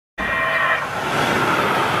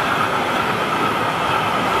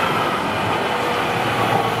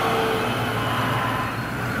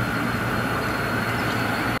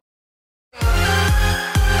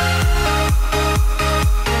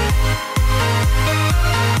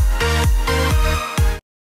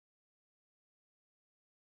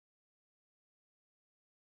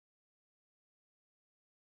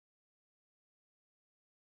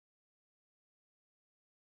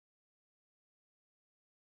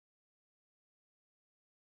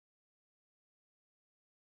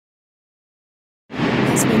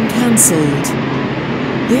has been cancelled.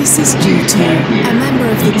 This is due to a member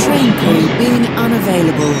of the train crew being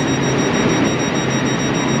unavailable.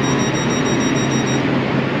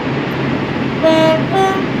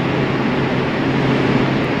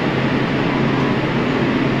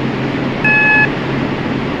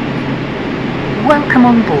 Welcome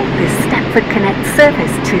on board this Stepford Connect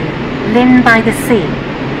service to Lynn by the Sea.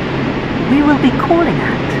 We will be calling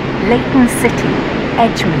at Leighton City,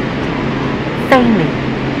 Edgemead,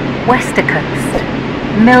 Famey, Westercoast,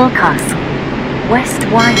 Millcastle, West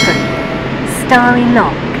Wyvern, Starry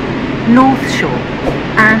Lock, North Shore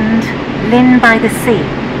and Lynn by the Sea.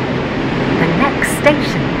 The next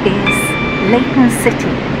station is Leighton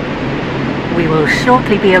City. We will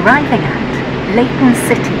shortly be arriving at Leighton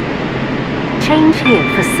City. Change here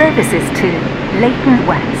for services to Leighton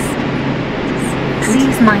West.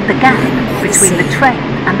 Please mind the gap between the train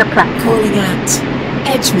and the platform. Calling at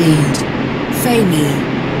Edgemead,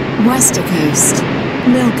 Famey, Westercoast,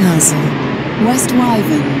 Millcastle, West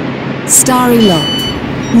Wyvern, Starry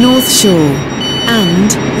Lock, North Shore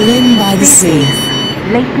and Lynn by the Sea.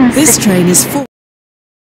 Leighton This City. train is for